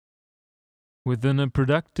Within a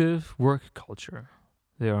productive work culture,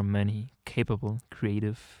 there are many capable,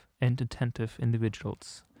 creative, and attentive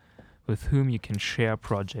individuals with whom you can share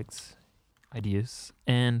projects, ideas,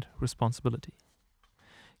 and responsibility.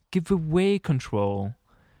 Give away control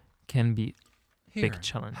can be Here, big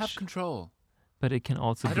challenge, have control. but it can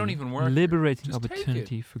also I be don't even work here. liberating Just take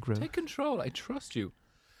opportunity for growth. Take control. I trust you.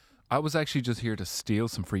 I was actually just here to steal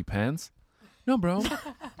some free pens. No, bro.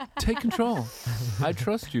 Take control. I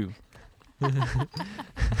trust you.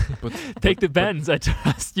 But Take the pens. I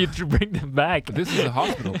trust you to bring them back. this is a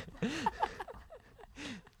hospital.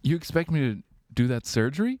 You expect me to do that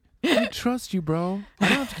surgery? I trust you, bro. I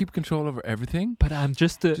don't have to keep control over everything. But I'm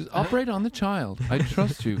just Just operate on the child. I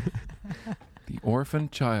trust you. The orphan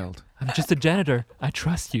child. I'm just a janitor. I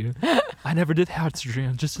trust you. I never did heart surgery.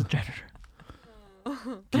 I'm just a janitor.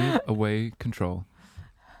 Give away control.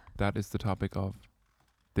 That is the topic of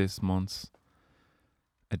this month's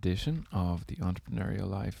edition of the Entrepreneurial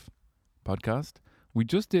Life podcast. We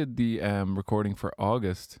just did the recording for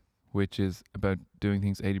August, which is about doing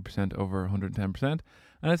things 80% over 110%.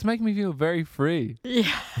 And it's making me feel very free. Yeah.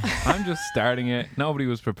 I'm just starting it. Nobody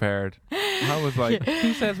was prepared. I was like,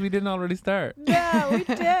 who says we didn't already start? Yeah, we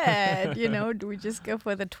did. We just go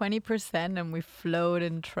for the 20% and we float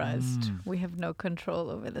in trust. We have no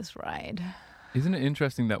control over this ride. Isn't it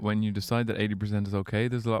interesting that when you decide that 80% is okay,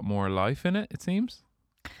 there's a lot more life in it, it seems?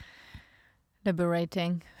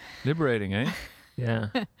 Liberating. Liberating, eh? Yeah.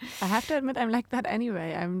 I have to admit, I'm like that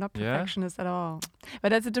anyway. I'm not Yeah? perfectionist at all. But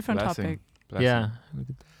that's a different topic. Blessing. Yeah.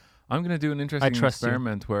 I'm going to do an interesting trust you.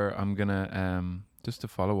 experiment where I'm going to, just to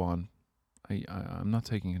follow on, I'm not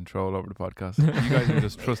taking control over the podcast. You guys are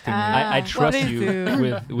just trusting me. I trust Please you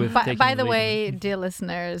do. with By, taking by the lead. way, dear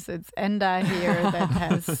listeners, it's Enda here that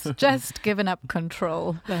has just given up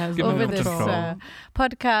control That has Given over up this control.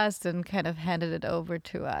 podcast and kind of handed it over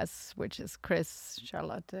to us, which is Chris,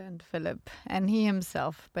 Charlotte, and Philip, and he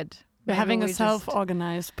himself. But We're maybe having we a just-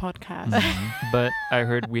 self-organized podcast. But I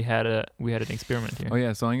heard we had an experiment here. Oh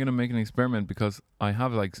yeah, so I'm going to make an experiment because I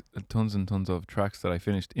have like tons and tons of tracks that I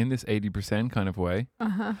finished in this 80% kind of way.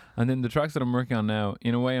 Uh-huh. And then the tracks that I'm working on now,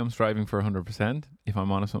 in a way I'm striving for 100%, if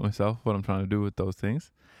I'm honest with myself, what I'm trying to do with those things.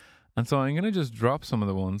 And so I'm going to just drop some of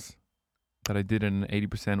the ones that I did in an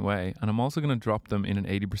 80% way. And I'm also going to drop them in an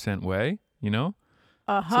 80% way, you know?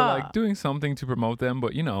 Uh-huh. So like doing something to promote them,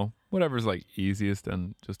 but whatever's like easiest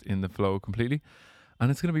and just in the flow completely. And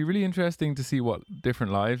it's going to be really interesting to see what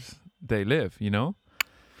different lives they live,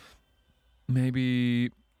 Maybe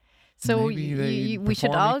So maybe they we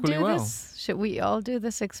should perform all equally do well. this. Should we all do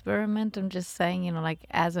this experiment? I'm just saying, like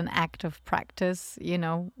as an act of practice,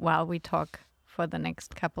 while we talk for the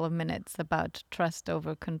next couple of minutes about trust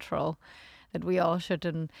over control, that we all should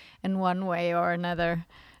in one way or another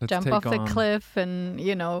Let's jump take off the on- cliff and,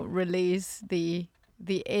 release the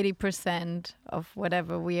 80% of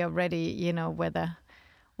whatever we already,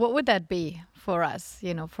 what would that be for us?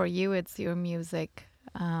 For you, it's your music.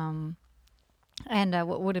 And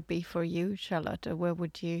what would it be for you, Charlotte? Where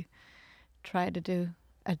would you try to do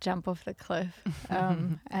a jump off the cliff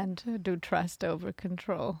and do trust over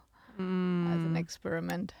control as an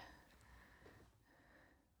experiment?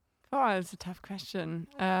 Oh, it's a tough question.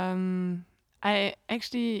 I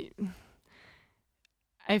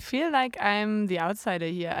feel like I'm the outsider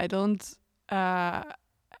here. I don't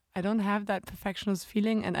have that perfectionist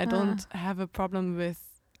feeling, and I don't have a problem with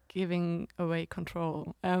giving away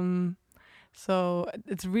control. So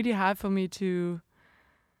it's really hard for me to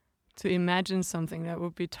imagine something that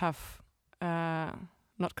would be tough,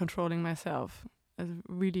 not controlling myself. It's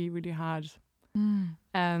really, really hard.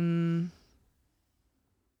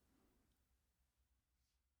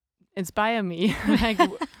 Inspire me. Like,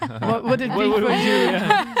 what would it be What for would you? you,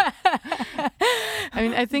 yeah. I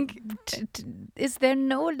mean, I think Is there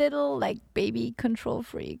no little baby control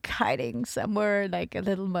freak hiding somewhere, like a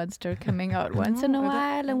little monster coming out once in a No, I don't-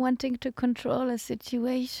 while and wanting to control a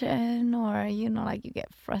situation, or you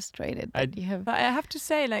get frustrated that you have. But I have to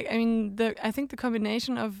say, I think the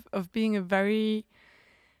combination of being a very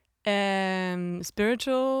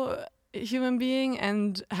spiritual human being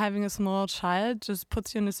and having a small child just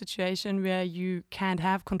puts you in a situation where you can't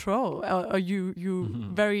have control, or you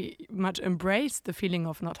very much embrace the feeling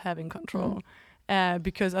of not having control,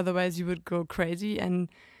 because otherwise you would go crazy. And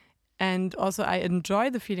also I enjoy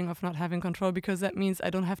the feeling of not having control because that means I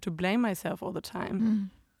don't have to blame myself all the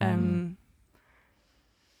time.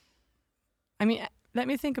 I mean, let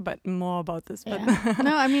me think more about this. But Yeah.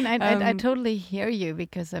 No, I mean, I Um, totally hear you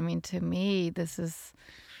because, to me,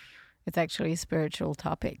 it's actually a spiritual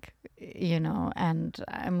topic, and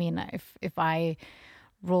I mean, if I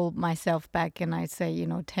roll myself back and I say,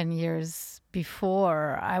 10 years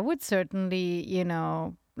before, I would certainly,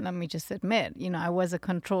 let me just admit, I was a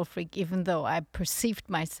control freak, even though I perceived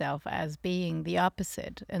myself as being the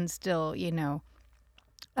opposite. And still,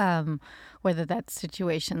 whether that's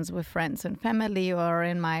situations with friends and family or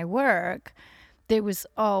in my work, there was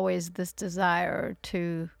always this desire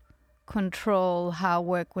to control how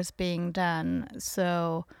work was being done.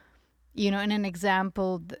 So, in an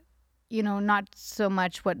example, not so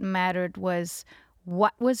much what mattered was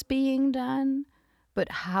what was being done, but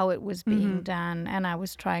how it was being done. And I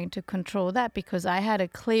was trying to control that because I had a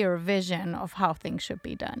clear vision of how things should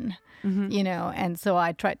be done, and so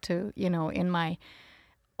I tried to, in my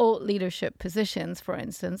old leadership positions, for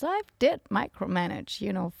instance, I did micromanage,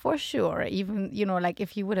 for sure. Even, like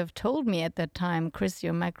if you would have told me at that time, Chris,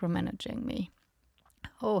 you're micromanaging me.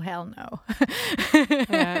 Oh, hell no.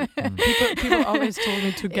 Yeah. People always told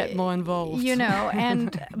me to get more involved.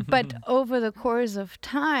 But over the course of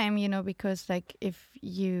time, because like if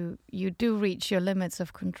you do reach your limits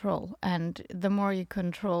of control, and the more you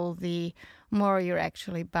control, the more you're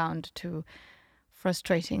actually bound to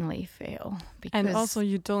frustratingly fail. And also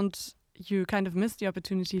you kind of miss the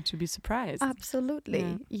opportunity to be surprised.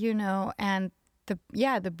 Absolutely. And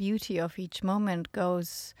the beauty of each moment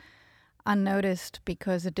goes unnoticed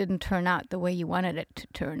because it didn't turn out the way you wanted it to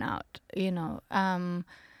turn out,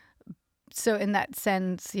 so in that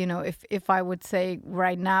sense, if I would say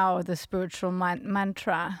right now the spiritual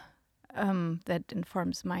mantra that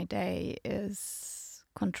informs my day is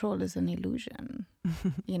control is an illusion.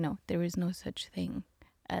 There is no such thing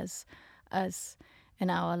as us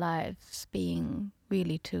in our lives being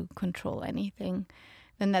really to control anything.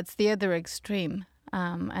 Then that's the other extreme.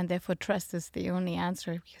 And therefore trust is the only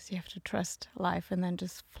answer, because you have to trust life and then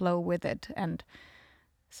just flow with it. And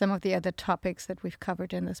some of the other topics that we've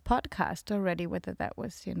covered in this podcast already, whether that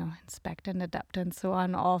was, inspect and adapt and so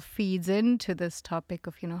on, all feeds into this topic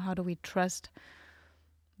of, how do we trust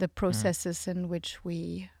the processes in which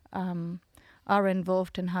we are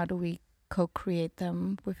involved, and how do we co-create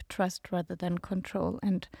them with trust rather than control.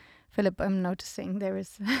 And Philip, I'm noticing there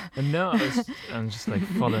is... No, I'm just like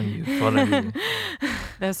following you.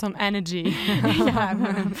 There's some energy.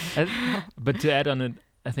 But to add on it,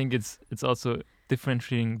 I think it's also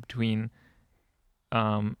differentiating between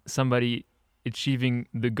somebody achieving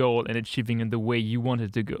the goal and achieving it the way you want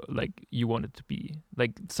it to go, like you want it to be.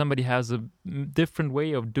 Like somebody has a different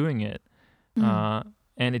way of doing it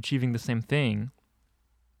and achieving the same thing.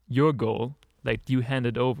 Your goal, like you hand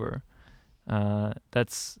it over,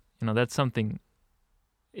 that's something,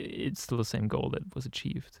 it's still the same goal that was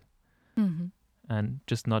achieved. And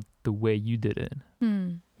just not the way you did it.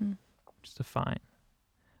 Just a fine.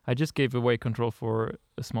 I just gave away control for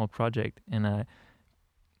a small project, and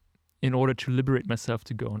in order to liberate myself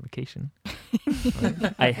to go on vacation,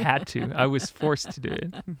 right? I had to. I was forced to do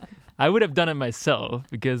it. I would have done it myself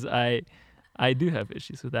because I do have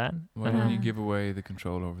issues with that. Why didn't you give away the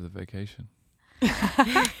control over the vacation?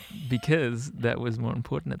 Because that was more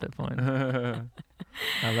important at that point.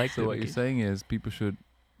 I like. So what you're saying is people should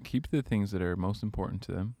keep the things that are most important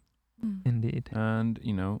to them. Indeed. And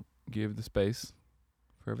give the space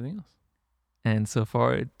for everything else. And so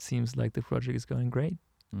far it seems like the project is going great.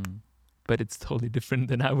 But it's totally different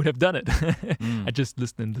than I would have done it. I just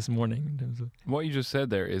listened this morning in terms of what you just said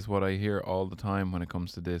there is what I hear all the time when it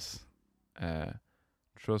comes to this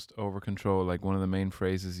trust over control. Like one of the main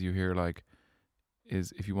phrases you hear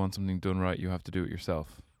is if you want something done right, you have to do it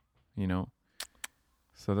yourself,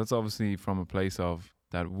 So that's obviously from a place of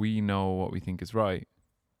that we know what we think is right,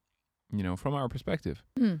 from our perspective.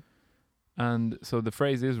 And so the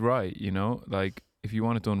phrase is right, like if you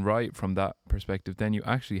want it done right from that perspective, then you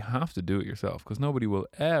actually have to do it yourself, because nobody will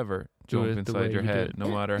ever jump inside your head, no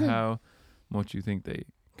matter how much you think they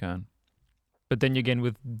can. But then again,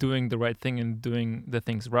 with doing the right thing and doing the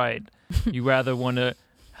things right, you rather want to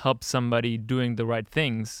help somebody doing the right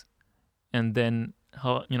things and then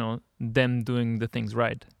them doing the things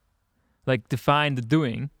right. Like define the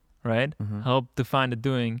doing, right? Help define the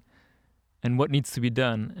doing and what needs to be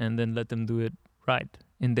done, and then let them do it right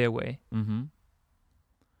in their way.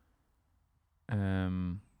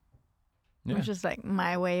 Yeah. Which is like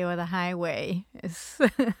my way or the highway is.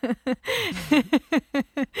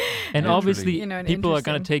 And obviously, you know, people are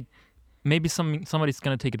going to interesting. take, maybe somebody's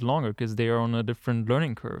going to take it longer because they are on a different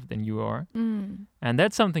learning curve than you are. Mm. And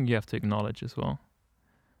that's something you have to acknowledge as well.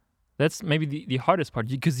 That's maybe the hardest part,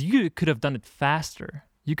 because you could have done it faster.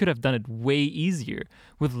 You could have done it way easier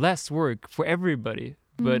with less work for everybody.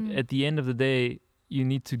 But Mm. at the end of the day, you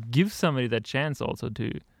need to give somebody that chance also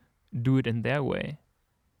to do it in their way.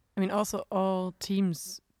 I mean, also all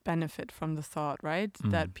teams benefit from the thought, right?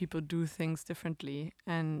 That people do things differently.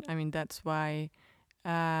 And I mean, that's why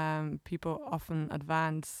people often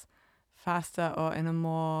advance faster or in a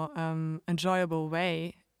more enjoyable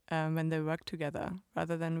way when they work together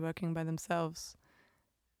rather than working by themselves.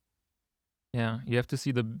 Yeah, you have to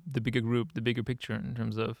see the bigger group, the bigger picture in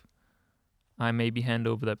terms of I maybe hand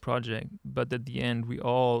over that project, but at the end we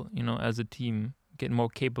all, as a team get more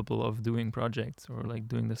capable of doing projects or like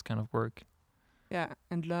doing this kind of work. Yeah,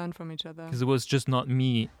 and learn from each other. Because it was just not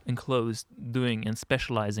me enclosed doing and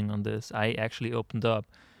specializing on this. I actually opened up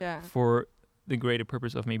for the greater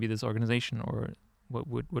purpose of maybe this organization or what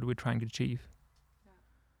we're trying to achieve.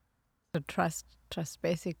 So trust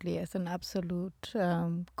basically as an absolute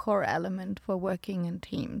core element for working in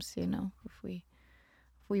teams. If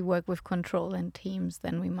we work with control in teams,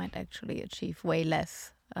 then we might actually achieve way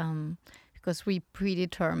less because we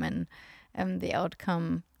predetermine the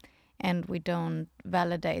outcome, and we don't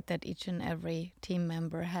validate that each and every team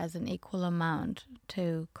member has an equal amount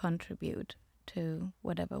to contribute to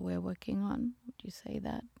whatever we're working on. Would you say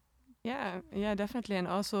that? Yeah, definitely. And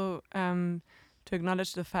also to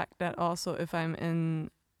acknowledge the fact that also if I'm in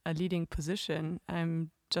a leading position, I'm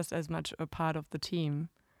just as much a part of the team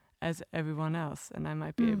as everyone else, and I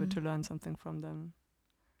might be able to learn something from them.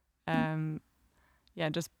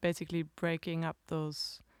 Just basically breaking up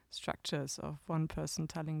those structures of one person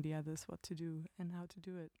telling the others what to do and how to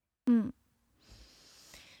do it.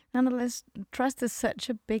 Nonetheless, trust is such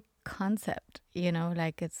a big concept,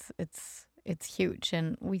 like it's huge,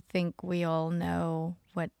 and we think we all know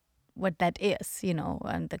what that is,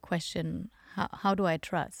 and the question, how do I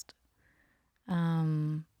trust?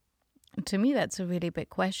 To me, that's a really big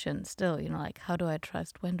question still, like how do I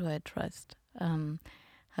trust? When do I trust?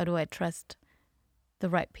 How do I trust the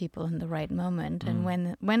right people in the right moment? And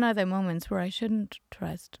when are there moments where I shouldn't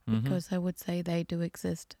trust? Because I would say they do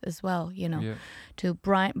exist as well, to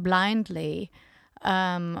blindly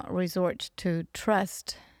resort to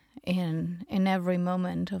trust in every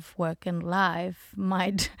moment of work and life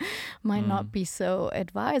might not be so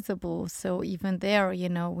advisable. So even there,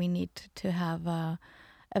 we need to have a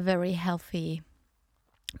very healthy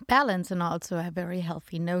balance and also a very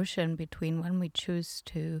healthy notion between when we choose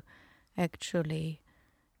to actually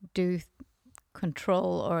do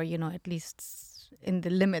control or, at least in the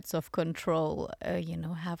limits of control,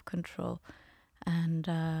 have control and,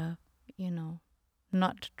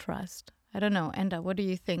 not trust. I don't know. Enda, what do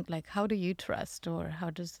you think? Like, how do you trust, or how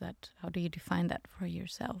do you define that for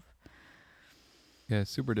yourself? Yeah,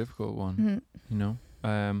 super difficult one.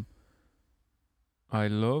 I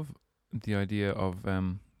love the idea of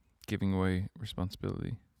giving away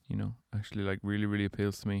responsibility. Actually, like really, really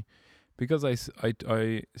appeals to me, because I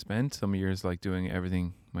spent some years like doing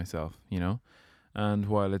everything myself. And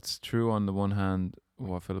while it's true on the one hand,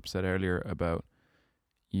 what Philip said earlier about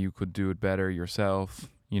you could do it better yourself,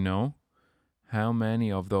 how many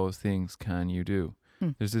of those things can you do?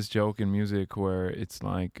 There's this joke in music where it's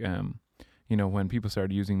like, when people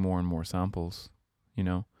started using more and more samples,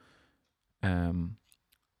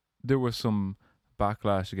 there was some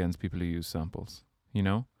backlash against people who use samples,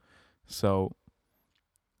 So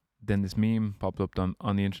then this meme popped up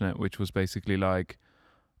on the internet, which was basically like,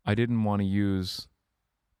 I didn't want to use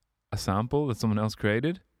a sample that someone else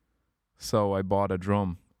created, so I bought a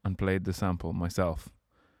drum and played the sample myself.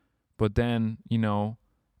 But then,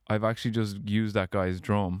 I've actually just used that guy's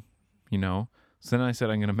drum, So then I said,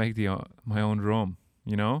 I'm going to make my own drum,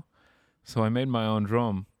 So I made my own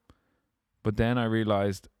drum. But then I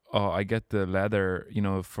realized, I get the leather,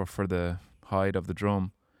 for the hide of the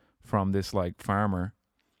drum from this like farmer.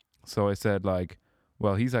 So I said like,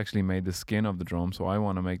 well, he's actually made the skin of the drum, so I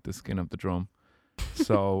want to make the skin of the drum.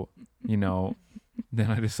 So, then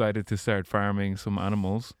I decided to start farming some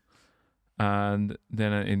animals. And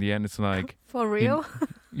then in the end, it's like... For real?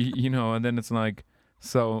 And then it's like,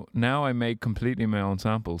 so now I make completely my own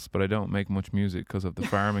samples, but I don't make much music because of the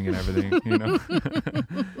farming and everything,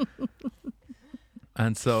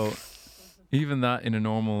 And so even that in a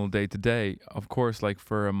normal day-to-day, of course, like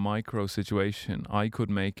for a micro situation, I could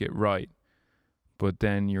make it right. But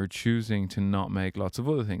then you're choosing to not make lots of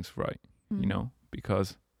other things right,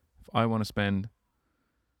 because if I want to spend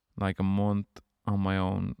like a month on my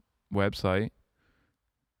own website,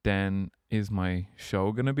 then is my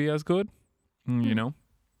show going to be as good?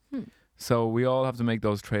 So we all have to make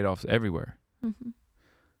those trade-offs everywhere.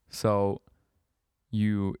 So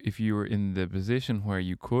if you were in the position where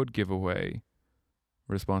you could give away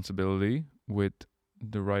responsibility with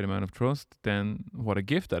the right amount of trust, then what a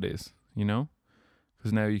gift that is,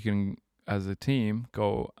 because now you can, as a team,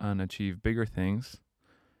 go and achieve bigger things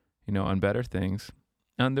on better things.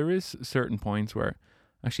 And there is certain points where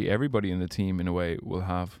actually everybody in the team in a way will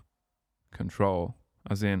have control.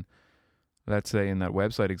 As in, let's say in that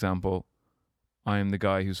website example, I am the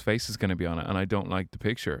guy whose face is going to be on it and I don't like the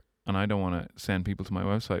picture and I don't want to send people to my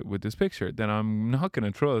website with this picture, then I'm not going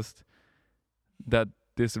to trust that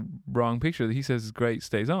this wrong picture that he says is great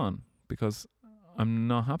stays on, because I'm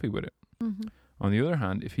not happy with it. Mm-hmm. On the other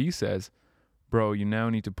hand, if he says, bro, you now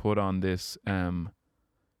need to put on this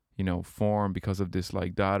form because of this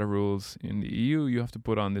like data rules in the EU, you have to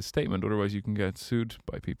put on this statement, otherwise you can get sued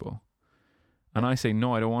by people. And I say,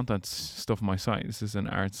 no, I don't want that stuff on my site. This is an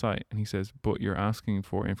art site. And he says, but you're asking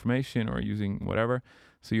for information or using whatever,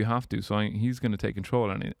 so you have to. So he's going to take control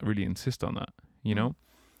and really insist on that,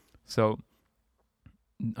 So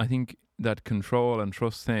I think that control and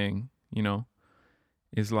trust thing,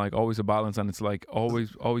 is like always a balance, and it's like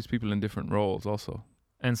always people in different roles also.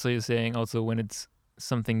 And so you're saying also when it's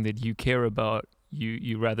something that you care about,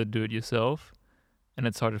 you rather do it yourself, and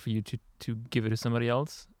it's harder for you to give it to somebody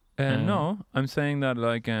else? No, I'm saying that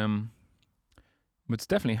like, but it's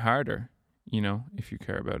definitely harder, if you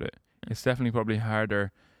care about it. It's definitely probably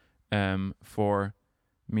harder for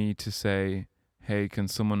me to say, hey, can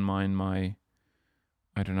someone mind my,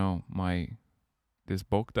 I don't know, this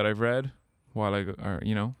book that I've read while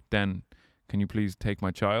then can you please take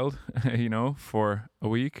my child, for a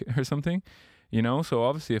week or something, So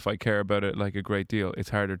obviously if I care about it like a great deal, it's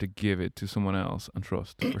harder to give it to someone else and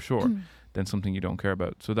trust for sure than something you don't care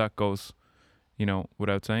about. So that goes,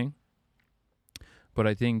 without saying. But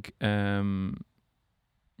I think,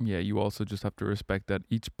 you also just have to respect that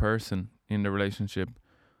each person in the relationship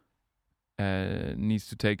needs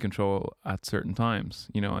to take control at certain times,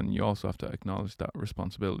 and you also have to acknowledge that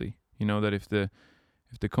responsibility. That if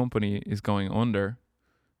the company is going under,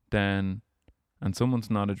 then, and someone's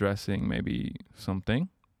not addressing maybe something,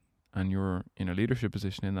 and you're in a leadership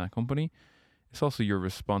position in that company, it's also your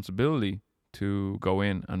responsibility to go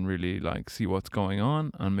in and really like see what's going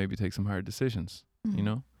on and maybe take some hard decisions,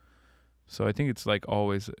 So I think it's like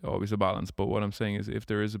always a balance. But what I'm saying is, if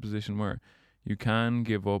there is a position where you can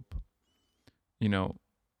give up,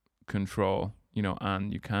 control,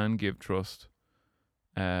 and you can give trust,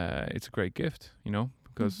 it's a great gift,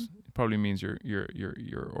 because it probably means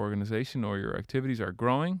your organization or your activities are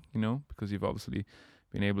growing, because you've obviously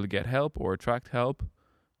been able to get help or attract help,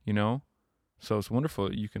 So it's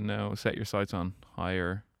wonderful. You can now set your sights on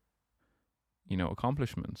higher,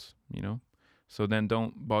 accomplishments, So then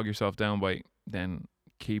don't bog yourself down by then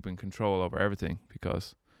keeping control over everything,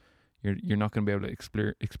 because you're not going to be able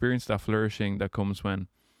to experience that flourishing that comes when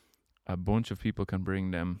a bunch of people can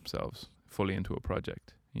bring themselves fully into a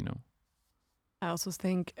project, I also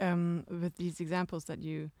think with these examples that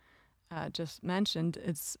you just mentioned,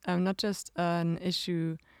 it's not just an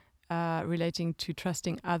issue relating to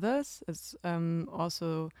trusting others. It's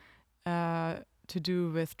also to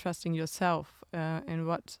do with trusting yourself in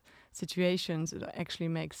what situations it actually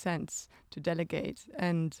makes sense to delegate,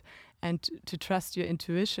 and to trust your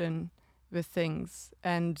intuition with things,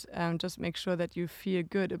 and just make sure that you feel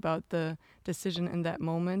good about the decision in that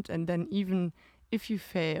moment. And then even if you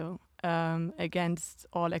fail against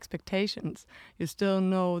all expectations, you still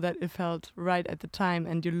know that it felt right at the time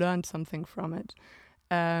and you learned something from it.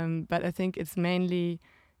 But I think it's mainly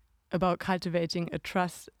about cultivating a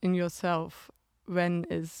trust in yourself. When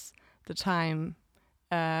is the time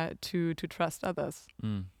to trust others?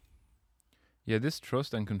 Yeah, this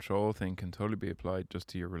trust and control thing can totally be applied just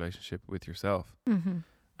to your relationship with yourself.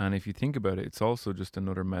 And if you think about it, it's also just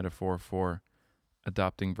another metaphor for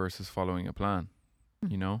adapting versus following a plan,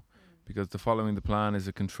 because the following the plan is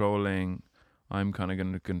a controlling, I'm kind of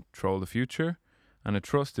going to control the future. And a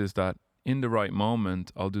trust is that in the right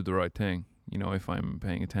moment, I'll do the right thing, if I'm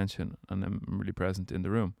paying attention and I'm really present in the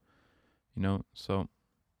room, so.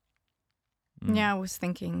 Yeah, I was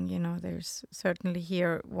thinking, there's certainly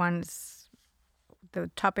here the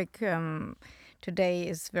topic today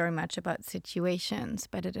is very much about situations,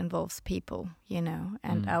 but it involves people,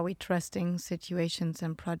 and are we trusting situations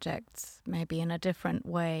and projects maybe in a different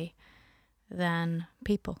way than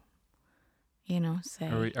people,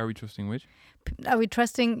 say. Are we trusting which? Are we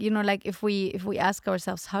trusting, like if we ask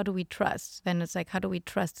ourselves, how do we trust? Then it's like, how do we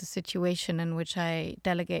trust a situation in which I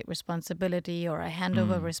delegate responsibility, or I hand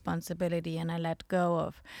over responsibility and I let go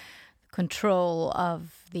of control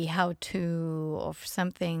of the how-to of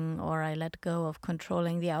something, or I let go of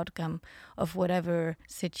controlling the outcome of whatever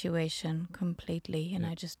situation completely, and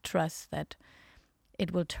I just trust that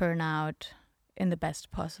it will turn out in the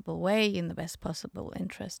best possible way, in the best possible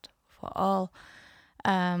interest for all.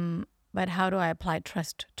 But how do I apply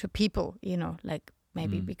trust to people? Like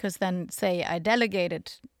maybe, Mm. because then say I delegate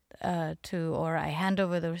it to, or I hand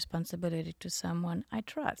over the responsibility to someone I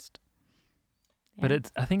trust. But Yeah.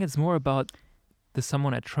 I think it's more about the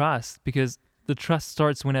someone I trust, because the trust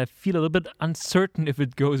starts when I feel a little bit uncertain if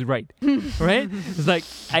it goes right. Right? It's like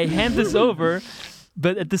I hand this over,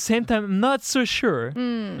 but at the same time I'm not so sure.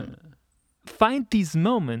 Mm. Find these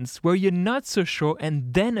moments where you're not so sure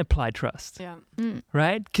and then apply trust. Yeah. Mm.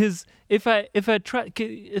 Right? Because if I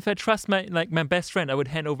trust my best friend, I would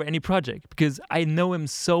hand over any project because I know him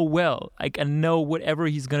so well. Like I know whatever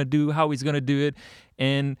he's gonna do, how he's gonna do it,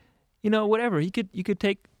 and whatever you could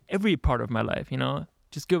take every part of my life.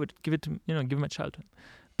 Just give it to give my child to him.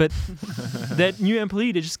 But that new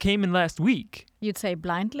employee that just came in last week. You'd say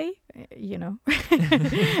blindly, Yeah.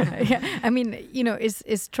 I mean,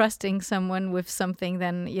 is trusting someone with something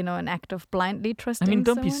then, an act of blindly trusting I mean,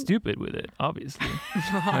 don't someone? be stupid with it, obviously.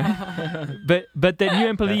 But that new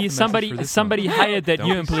employee, That's the message for this somebody one. hired that Don't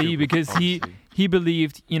new be employee stupid, because obviously. he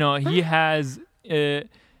believed, he has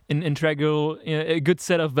an integral, a good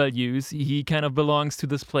set of values. He kind of belongs to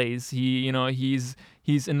this place.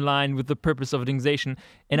 He's in line with the purpose of the organization.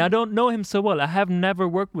 And I don't know him so well. I have never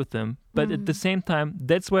worked with him. But at the same time,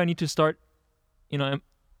 that's where I need to start,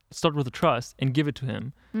 start with the trust and give it to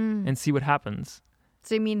him and see what happens.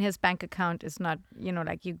 So you mean his bank account is not,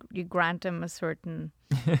 like you grant him a certain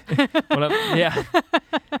Well, yeah.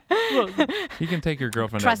 Well, You can take your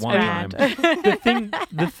girlfriend trust at one grant. time.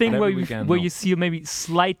 the thing Every where weekend, where no. you see maybe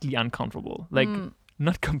slightly uncomfortable, like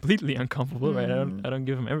not completely uncomfortable, right? I don't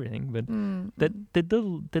give him everything, but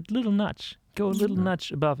that little nudge, go a little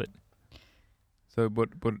nudge above it. So, but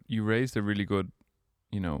you raised a really good,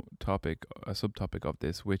 topic, a subtopic of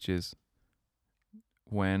this, which is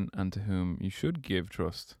when and to whom you should give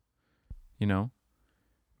trust.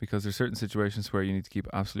 Because there's certain situations where you need to keep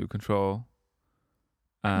absolute control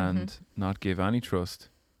and not give any trust.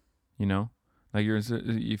 Like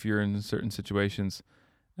if you're in certain situations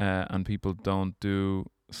and people don't do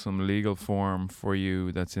some legal form for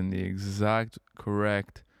you that's in the exact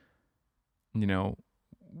correct,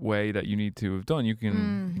 way that you need to have done, it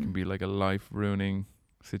can be like a life ruining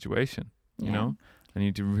situation, you know, and you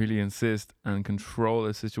need to really insist and control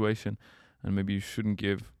a situation. And maybe you shouldn't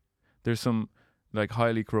give, there's some like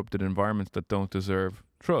highly corrupted environments that don't deserve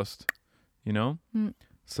trust,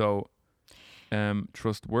 So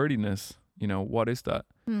trustworthiness, what is that?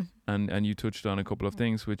 And you touched on a couple of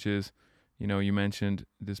things, which is, you mentioned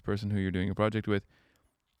this person who you're doing a project with,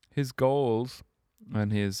 his goals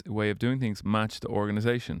and his way of doing things match the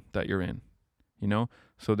organization that you're in,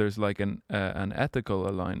 so there's like an ethical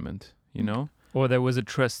alignment, Or there was a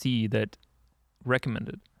trustee that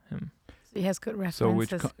recommended him. He has good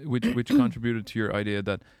references. so which contributed to your idea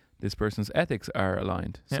that this person's ethics are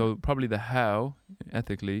aligned. Yeah. So probably the how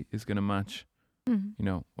ethically is going to match,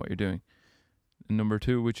 what you're doing. And number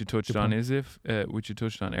two, which you touched Good on, point. is which you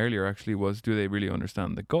touched on earlier actually, was do they really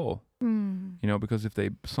understand the goal? Because if they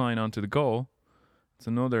sign on to the goal, it's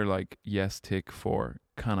another like yes tick for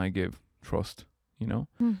can I give trust?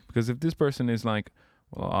 Because if this person is like,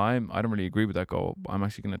 well, I don't really agree with that goal, I'm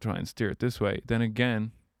actually going to try and steer it this way, then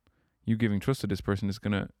again, you giving trust to this person is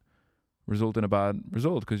going to result in a bad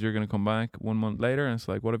result, because you're going to come back 1 month later and it's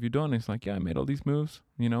like, what have you done? It's like, yeah, I made all these moves,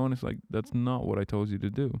 and it's like, that's not what I told you to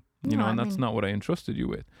do, No, and I that's mean- not what I entrusted you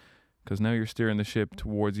with, because now you're steering the ship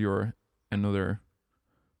towards your another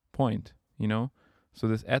point, so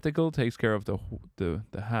this ethical takes care of the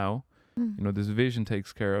how, this vision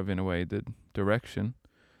takes care of, in a way, the direction.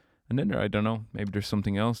 And then I don't know, maybe there's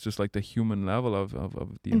something else, just like the human level of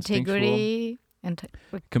the instinctual. Integrity.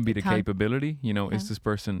 Can be the Account- capability, Yeah. is this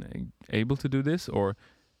person able to do this? Or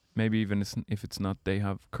maybe even if it's not, they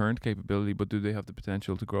have current capability, but do they have the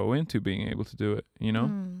potential to grow into being able to do it,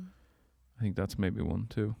 I think that's maybe one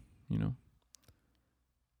too,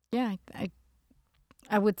 Yeah,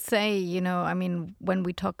 I would say, I mean, when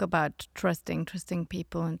we talk about trusting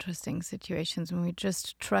people and trusting situations, when we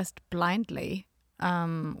just trust blindly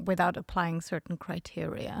without applying certain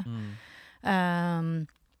criteria,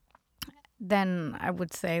 then I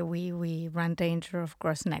would say we run danger of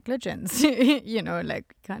gross negligence.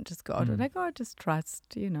 Like can't just go out and like, just trust,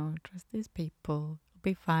 trust these people,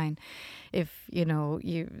 be fine. If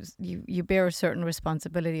you bear a certain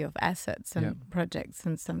responsibility of assets and projects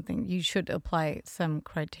and something, you should apply some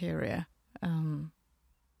criteria, in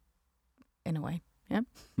a way. Yeah.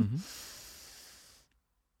 Mm-hmm.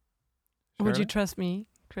 Would you trust me,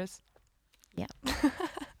 Chris? Yeah.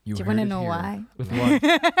 You Do you want to heard it know here. why? With what?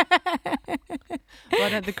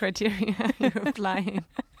 What are the criteria you're applying?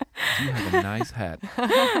 You have a nice hat.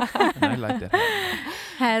 And I like that hat.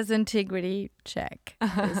 Has integrity, check.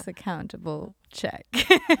 Is accountable, check.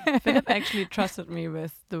 Philip actually trusted me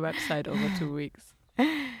with the website over 2 weeks.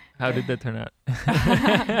 How did that turn out?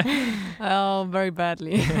 Oh, very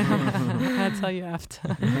badly. I'll tell you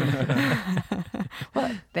after.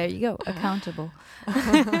 Well, there you go, accountable.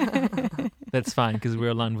 That's fine because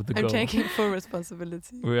we're aligned with the I'm goal. taking full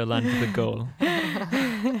responsibility. We're aligned with the goal.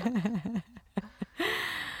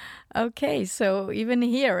 Okay, so even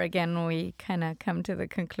here again, we kind of come to the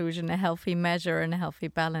conclusion: a healthy measure and a healthy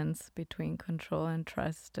balance between control and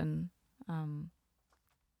trust, and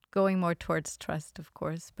going more towards trust, of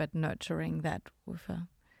course, but nurturing that with a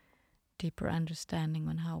deeper understanding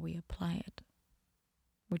on how we apply it.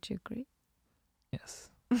 Would you agree? Yes.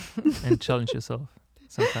 And challenge yourself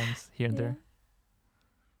sometimes here and there.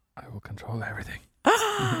 I will control everything.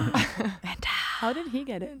 And How did he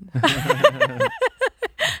get in? I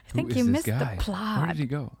think Who you is this missed guy? the plot. Where did he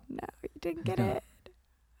go? No, you didn't get No. it.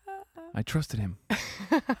 I trusted him.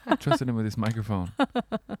 I trusted him with his microphone.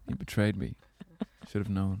 He betrayed me. Should have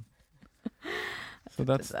known. So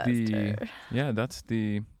that's Disaster. that's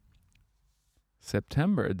the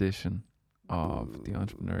September edition of the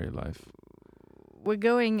Entrepreneurial Life. We're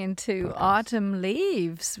going into Podcast. autumn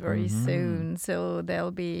leaves very Mhm. soon, so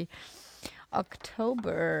there'll be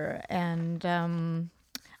October, and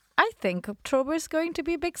I think October is going to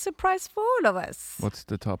be a big surprise for all of us. What's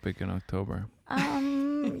the topic in October?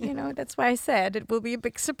 That's why I said it will be a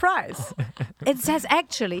big surprise. It says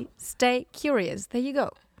actually, stay curious. There you go.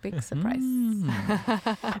 Big surprise.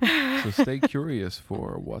 So stay curious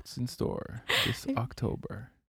for what's in store this October.